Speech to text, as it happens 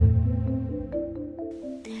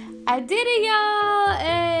I did it, y'all.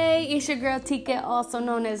 Hey, it's your girl Tika, also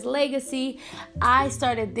known as Legacy. I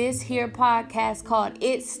started this here podcast called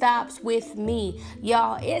It Stops With Me.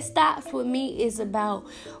 Y'all, It Stops With Me is about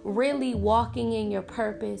really walking in your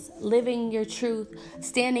purpose, living your truth,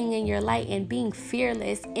 standing in your light, and being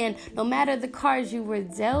fearless. And no matter the cards you were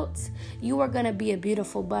dealt, you are going to be a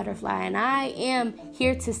beautiful butterfly. And I am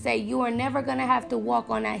here to say you are never going to have to walk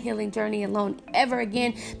on that healing journey alone ever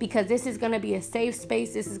again, because this is going to be a safe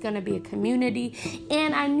space. This is going to be a community,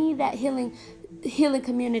 and I need that healing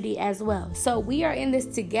community as well. So we are in this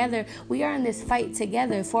together. We are in this fight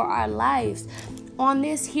together for our lives. On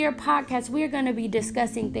this here podcast, we're going to be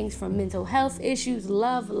discussing things from mental health issues,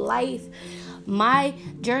 love, life, my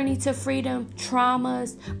journey to freedom,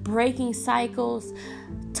 traumas, breaking cycles,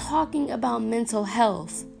 talking about mental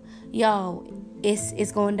health. Yo,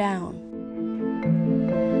 it's going down.